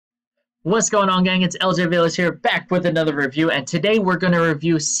What's going on, gang? It's LJ Aviles here, back with another review, and today we're going to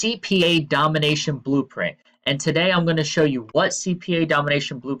review CPA Domination Blueprint. And today I'm going to show you what CPA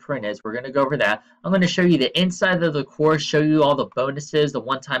Domination Blueprint is. We're going to go over that. I'm going to show you the inside of the course, show you all the bonuses, the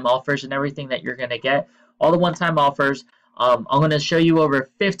one-time offers, and everything that you're going to get. All the one-time offers. I'm going to show you over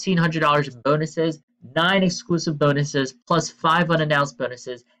 $1,500 in bonuses, 9 exclusive bonuses, plus 5 unannounced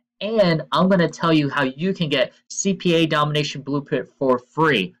bonuses. And I'm going to tell you how you can get CPA Domination Blueprint for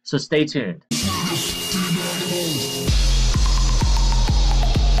free. So stay tuned.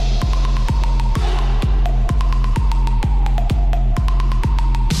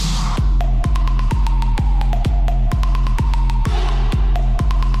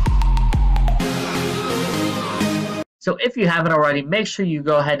 So if you haven't already, make sure you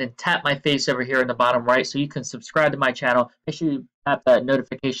go ahead and tap my face over here in the bottom right so you can subscribe to my channel. Make sure you tap that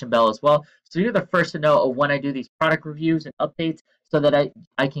notification bell as well so you're the first to know of when I do these product reviews and updates, so that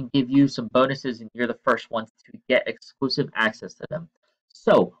I can give you some bonuses and you're the first ones to get exclusive access to them.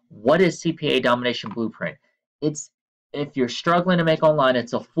 So what is CPA Domination Blueprint? If you're struggling to make online,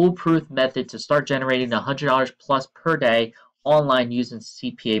 it's a foolproof method to start generating $100 plus per day online using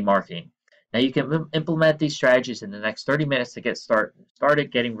CPA marketing. Now you can implement these strategies in the next 30 minutes to get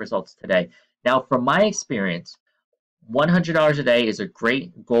started getting results today. Now, from my experience, $100 a day is a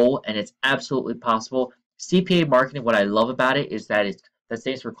great goal, and it's absolutely possible. CPA marketing, what I love about it is that that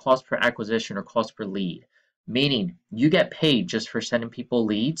stands for cost per acquisition or cost per lead, meaning you get paid just for sending people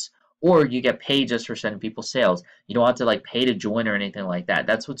leads, or you get paid just for sending people sales. You don't have to pay to join or anything like that.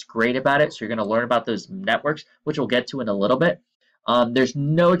 That's what's great about it. So you're going to learn about those networks, which we'll get to in a little bit. There's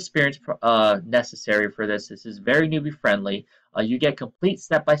no experience necessary for this. This is very newbie friendly. You get complete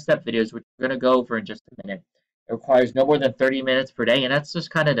step-by-step videos, which we're going to go over in just a minute. It requires no more than 30 minutes per day, and that's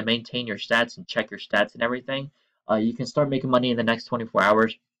just kind of to maintain your stats and check your stats and everything. You can start making money in the next 24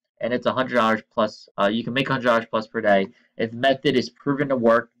 hours, and it's $100 plus. You can make $100 plus per day. If the method is proven to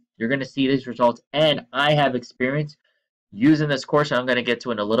work, you're going to see these results, and I have experience using this course, and I'm going to get to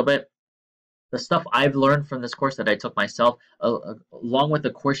in a little bit. The stuff I've learned from this course that I took myself, along with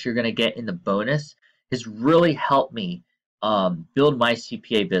the course you're going to get in the bonus, has really helped me build my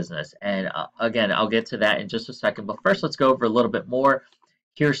CPA business. And again, I'll get to that in just a second. But first, let's go over a little bit more.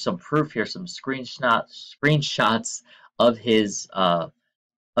 Here's some proof. Here's some screenshots of his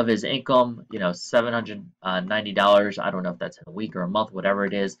income. $790. I don't know if that's in a week or a month, whatever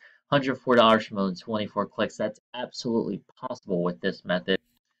it is. $104 from only 24 clicks. That's absolutely possible with this method.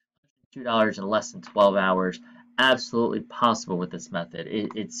 $2 in less than 12 hours. Absolutely possible with this method.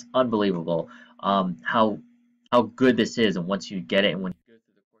 It's unbelievable how good this is, and once you get it and when you go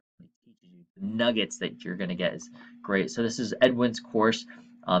through the course and it teaches you, the nuggets that you're going to get is great. So this is Edwin's course.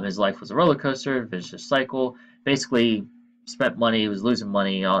 His life was a roller coaster, vicious cycle. Basically spent money, was losing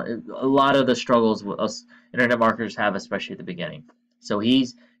money. A lot of the struggles us internet marketers have, especially at the beginning. So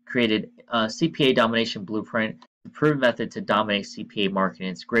he's created a CPA Domination Blueprint, the proven method to dominate CPA marketing.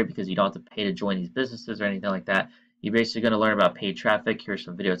 It's great because you don't have to pay to join these businesses or anything like that. You're basically going to learn about paid traffic. Here's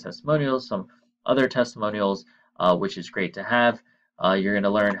some video testimonials, some other testimonials, which is great to have. You're going to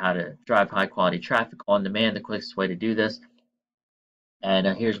learn how to drive high quality traffic on demand, the quickest way to do this. And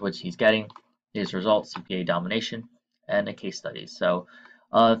here's what he's getting. His results, CPA Domination, and a case study. So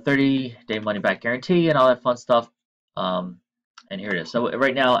 30-day money back guarantee and all that fun stuff. And here it is. So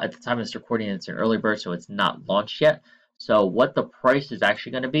right now, at the time of this recording, it's an early bird, so it's not launched yet. So what the price is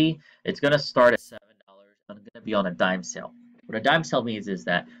actually going to be, it's going to start at $7 and it's going to be on a dime sale. What a dime sale means is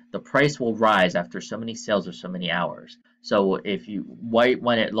that the price will rise after so many sales or so many hours. So if you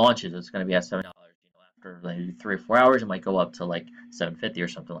when it launches, it's going to be at $7. After maybe 3 or 4 hours, it might go up to like $7.50 or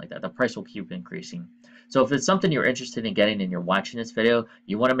something like that. The price will keep increasing. So if it's something you're interested in getting and you're watching this video,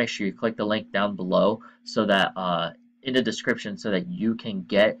 you want to make sure you click the link down below so that in the description, so that you can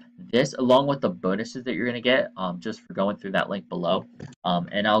get this along with the bonuses that you're going to get just for going through that link below.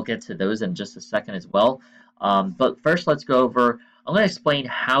 And I'll get to those in just a second as well. But first, let's go over, I'm going to explain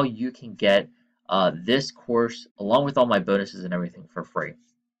how you can get this course along with all my bonuses and everything for free.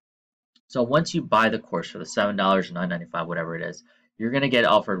 So once you buy the course for the $7 or $9.95, whatever it is, you're going to get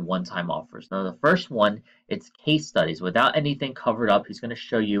offered one-time offers. Now, the first one, it's case studies. Without anything covered up, he's going to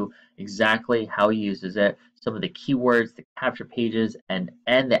show you exactly how he uses it, some of the keywords, the capture pages, and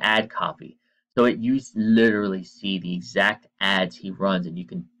the ad copy. So you literally see the exact ads he runs, and you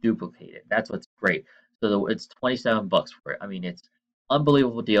can duplicate it. That's what's great. So it's 27 bucks for it. I mean, it's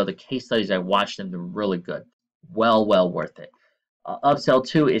unbelievable deal. The case studies, I watched them. They're really good. Well worth it. Upsell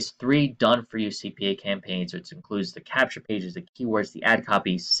 2 is 3 done-for-you CPA campaigns, which includes the capture pages, the keywords, the ad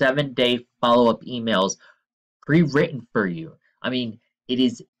copy, 7-day follow-up emails pre-written for you. I mean, it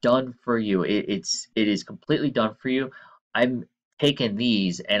is done for you. It is completely done for you. I'm taking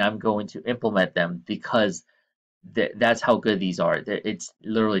these and I'm going to implement them because that's how good these are. It's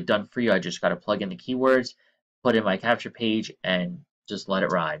literally done for you. I just got to plug in the keywords, put in my capture page, and just let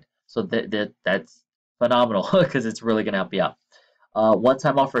it ride. So that's phenomenal because it's really going to help you out.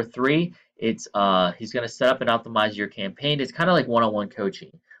 One-time offer 3, it's he's going to set up and optimize your campaign. It's kind of like one-on-one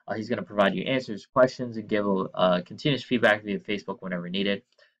coaching. He's going to provide you answers, questions, and give continuous feedback via Facebook whenever needed.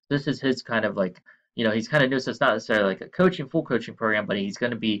 This is his kind of like, he's kind of new, so it's not necessarily like a full coaching program, but he's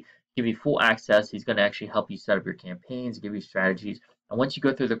going to give you full access. He's going to actually help you set up your campaigns, give you strategies. And once you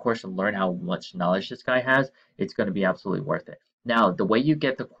go through the course and learn how much knowledge this guy has, it's going to be absolutely worth it. Now, the way you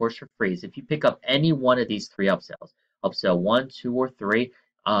get the course for free is if you pick up any one of these 3 upsells, upsell 1, 2, or 3,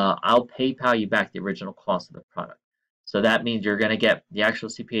 I'll PayPal you back the original cost of the product. So that means you're going to get the actual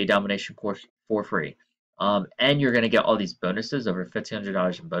CPA Domination course for free. And you're going to get all these bonuses, over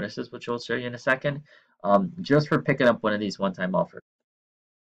 $1,500 in bonuses, which I'll show you in a second, just for picking up one of these one-time offers.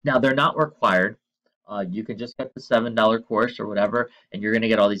 Now, they're not required. You can just get the $7 course or whatever, and you're going to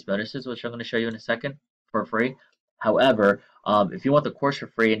get all these bonuses, which I'm going to show you in a second, for free. However, if you want the course for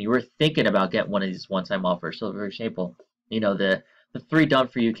free and you were thinking about getting one of these one-time offers, so for example, the 3 done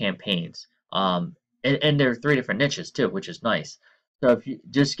for you campaigns, and there are 3 different niches too, which is nice. So if you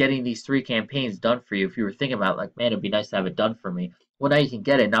just getting these 3 campaigns done for you, if you were thinking about like, man, it'd be nice to have it done for me, well, now you can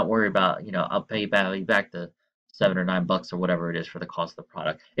get it, not worry about, I'll pay you back the $7 or $9 or whatever it is for the cost of the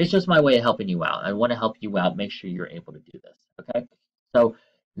product. It's just my way of helping you out. I want to help you out, make sure you're able to do this. Okay, so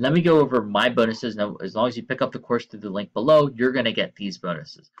let me go over my bonuses. Now, as long as you pick up the course through the link below, you're going to get these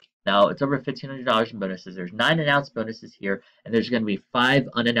bonuses. Now, it's over $1,500 in bonuses. There's 9 announced bonuses here, and there's going to be 5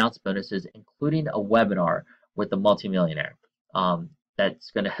 unannounced bonuses, including a webinar with the Multi Millionaire.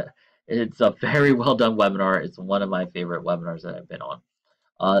 That's going to, it's a very well done webinar. It's one of my favorite webinars that I've been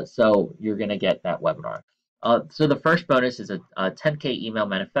on. So you're going to get that webinar. So the first bonus is a 10K email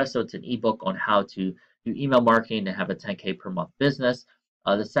manifesto. It's an ebook on how to do email marketing to have a 10K per month business.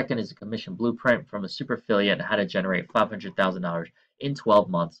 The second is a commission blueprint from a super affiliate and how to generate $500,000 in 12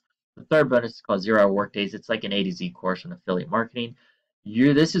 months. The third bonus is called 0 Hour Workdays. It's like an A to Z course on affiliate marketing.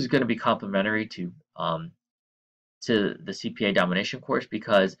 This is going to be complimentary to the CPA Domination course,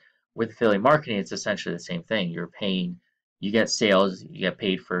 because with affiliate marketing, it's essentially the same thing. You get sales, you get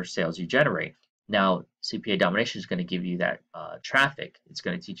paid for sales you generate. Now, CPA Domination is going to give you that traffic. It's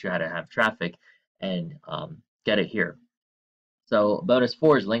going to teach you how to have traffic and get it here. So bonus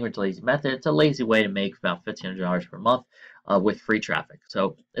 4 is language lazy method. It's a lazy way to make about $1,500 per month with free traffic.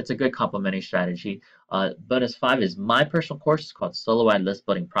 So it's a good complementary strategy. Bonus 5 is my personal course. It's called Solo Ad List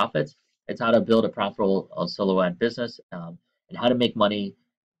Building Profits. It's how to build a profitable solo ad business and how to make money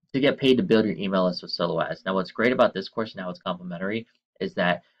to get paid to build your email list with solo ads. Now, what's great about this course, now it's complimentary, is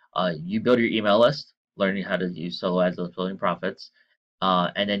that you build your email list, learning how to use solo ads, list building profits,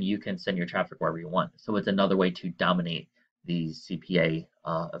 and then you can send your traffic wherever you want. So it's another way to dominate these CPA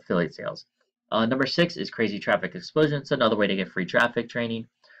affiliate sales. Number 6 is Crazy Traffic Explosion. It's another way to get free traffic training.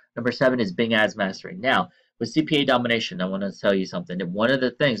 Number 7 is Bing Ads Mastery. Now, with CPA Domination, I want to tell you something. One of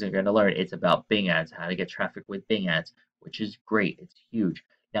the things you're going to learn, it's about Bing Ads, how to get traffic with Bing Ads, which is great. It's huge.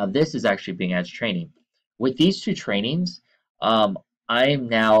 Now, this is actually Bing Ads training. With these 2 trainings, I am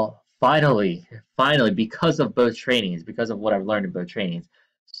now finally, because of both trainings, because of what I've learned in both trainings,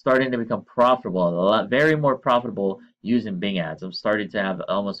 starting to become profitable, very more profitable using Bing Ads. I'm starting to have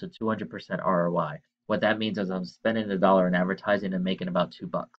almost a 200% ROI. What that means is I'm spending $1 in advertising and making about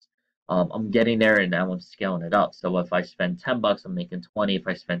 $2. I'm getting there, and now I'm scaling it up. So if I spend $10, I'm making 20. If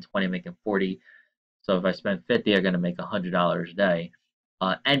I spend 20, I'm making 40. So if I spend 50, I'm going to make $100 a day.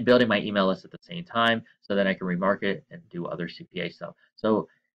 And building my email list at the same time so that I can remarket and do other CPA stuff. So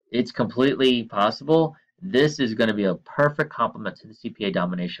it's completely possible. This is going to be a perfect complement to the CPA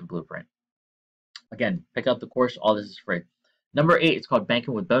Domination Blueprint. Again, pick up the course. All this is free. Number 8, it's called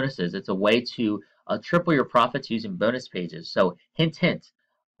Banking with Bonuses. It's a way to triple your profits using bonus pages. So hint, hint.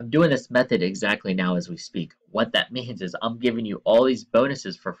 I'm doing this method exactly now as we speak. What that means is I'm giving you all these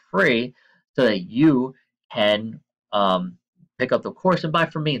bonuses for free so that you can pick up the course and buy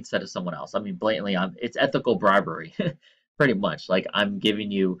from me instead of someone else. I mean, blatantly, it's ethical bribery, pretty much. Like, I'm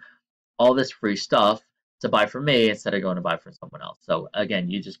giving you all this free stuff to buy from me instead of going to buy from someone else. So again,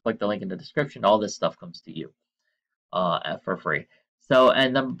 you just click the link in the description. All this stuff comes to you for free. So,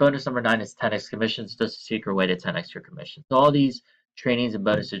 and then bonus number 9 is 10x commissions, just a secret way to 10x your commission. So all these trainings and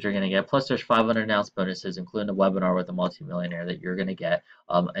bonuses you're going to get, plus there's 500 announced bonuses, including the webinar with the multi-millionaire that you're going to get.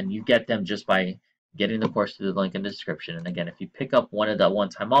 And you get them just by getting the course through the link in the description. And again, if you pick up one of the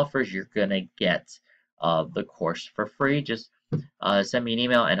one-time offers, you're going to get the course for free. Just send me an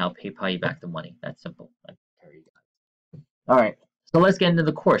email and I'll PayPal you back the money. That's simple. I tell you guys. All right, so let's get into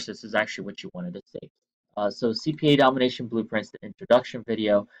the course. This is actually what you wanted to see. So CPA Domination Blueprints, the introduction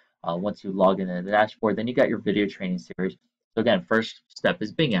video. Once you log into the dashboard, then you got your video training series. So again, first step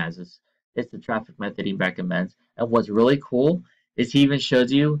is Bing Ads. It's the traffic method he recommends. And what's really cool is he even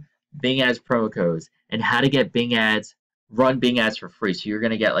shows you Bing Ads promo codes and how to get Bing Ads, run Bing Ads for free. So you're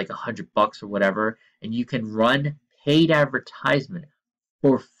gonna get like $100 or whatever, and you can run paid advertisement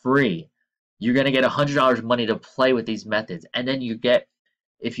for free. You're gonna get $100 money to play with these methods, and then you get,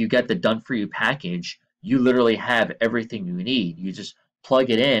 if you get the done for you package, you literally have everything you need. You just plug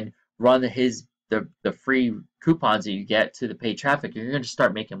it in, run the free coupons that you get to the paid traffic, and you're going to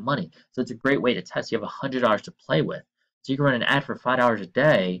start making money. So it's a great way to test. You have $100 to play with. So you can run an ad for $5 a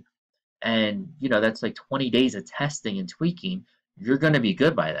day, and that's like 20 days of testing and tweaking. You're going to be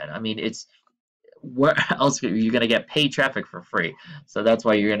good by then. I mean, it's where else are you going to get paid traffic for free? So that's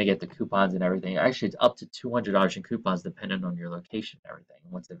why you're going to get the coupons and everything. Actually, it's up to $200 in coupons depending on your location and everything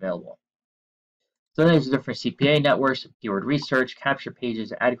and what's available. So there's different CPA networks, keyword research, capture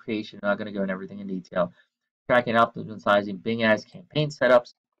pages, ad creation. I'm not going to go into everything in detail. Tracking, optimizing Bing Ads, campaign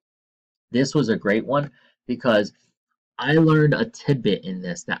setups. This was a great one because I learned a tidbit in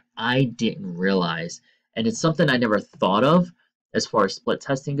this that I didn't realize, and it's something I never thought of as far as split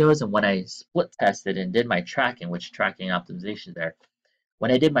testing goes. And when I split tested and did my tracking, which tracking optimization there,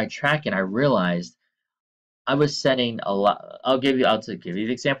 when I did my tracking, I realized I was sending a lot. I'll give you the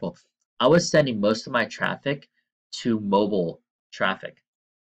example. I was sending most of my traffic to mobile traffic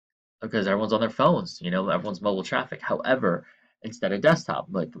because everyone's on their phones, everyone's mobile traffic. However, instead of desktop,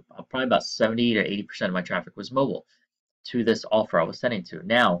 like probably about 70 to 80% of my traffic was mobile to this offer I was sending to.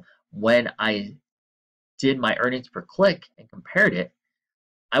 Now, when I did my earnings per click and compared it,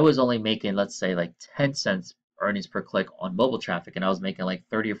 I was only making, let's say, like 10 cents earnings per click on mobile traffic, and I was making like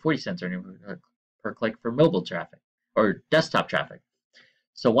 30 or 40 cents earnings per click for mobile traffic or desktop traffic.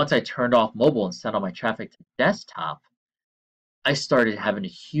 So once I turned off mobile and sent all my traffic to desktop, I started having a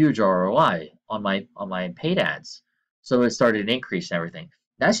huge ROI on my paid ads. So it started to increase and everything.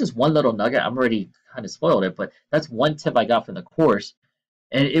 That's just one little nugget. I'm already kind of spoiled it, but that's one tip I got from the course.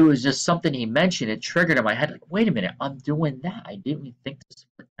 And it was just something he mentioned. It triggered in my head, like, wait a minute, I'm doing that. I didn't even think to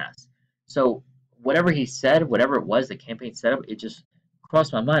split test. So whatever he said, whatever it was, the campaign setup, it just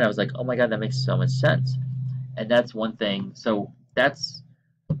crossed my mind. I was like, oh my God, that makes so much sense. And that's one thing. So that's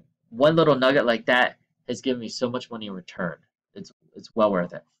one little nugget like that has given me so much money in return. It's well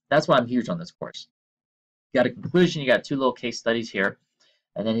worth it. That's why I'm huge on this course. You got a conclusion, you got 2 little case studies here,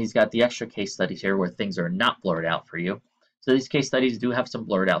 and then he's got the extra case studies here where things are not blurred out for you. So these case studies do have some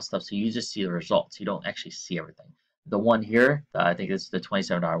blurred out stuff, so you just see the results. You don't actually see everything. The one here, I think it's the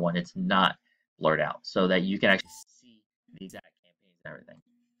 $27 one, it's not blurred out, so that you can actually see the exact campaigns and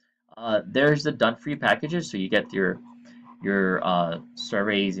everything. There's the done for you packages, so you get your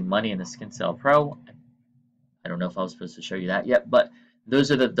survey easy money and the Skin Sale Pro. I don't know if I was supposed to show you that yet, but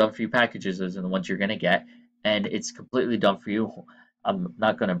those are the done for you packages. Those are the ones you're going to get, and it's completely done for you. I'm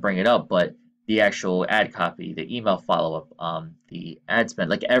not going to bring it up, but the actual ad copy, the email follow-up, the ad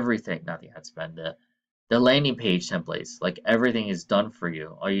spend, like everything, not the ad spend, the landing page templates, like everything is done for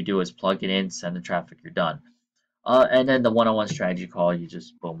you. All you do is plug it in, send the traffic, you're done. And then the one-on-one strategy call, you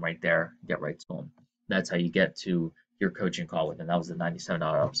just boom right there, get right to them. That's how you get to your coaching call with them. That was the $97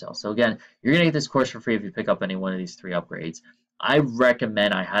 upsell. So again, you're gonna get this course for free if you pick up any one of these 3 upgrades. I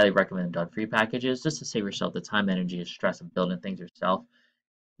highly recommend the done for you packages just to save yourself the time, energy, and stress of building things yourself.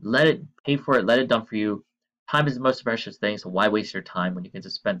 Let it pay for it, let it done for you. Time is the most precious thing, so why waste your time when you can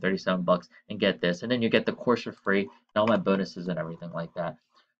just spend $37 and get this, and then you get the course for free and all my bonuses and everything like that.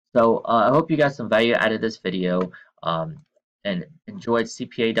 So I hope you got some value out of this video and enjoyed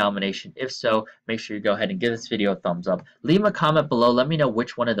CPA domination. If so, make sure you go ahead and give this video a thumbs up. Leave a comment below. Let me know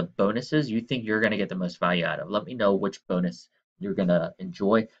which one of the bonuses you think you're going to get the most value out of. Let me know which bonus you're going to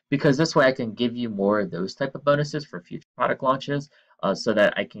enjoy, because this way I can give you more of those type of bonuses for future product launches so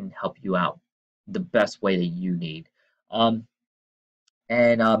that I can help you out the best way that you need. And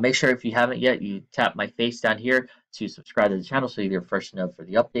make sure if you haven't yet, you tap my face down here to subscribe to the channel so you're first to know for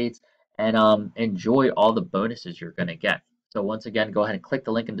the updates, and enjoy all the bonuses you're going to get. So once again, go ahead and click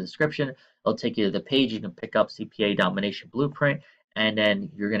the link in the description. It'll take you to the page. You can pick up CPA Domination Blueprint, and then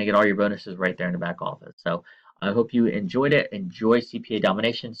you're going to get all your bonuses right there in the back office. So I hope you enjoyed it. Enjoy CPA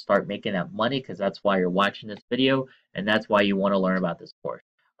Domination. Start making that money, because that's why you're watching this video, and that's why you want to learn about this course.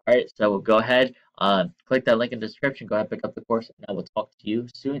 All right, so go ahead, click that link in the description. Go ahead, pick up the course, and I will talk to you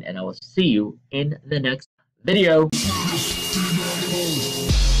soon, and I will see you in the next video.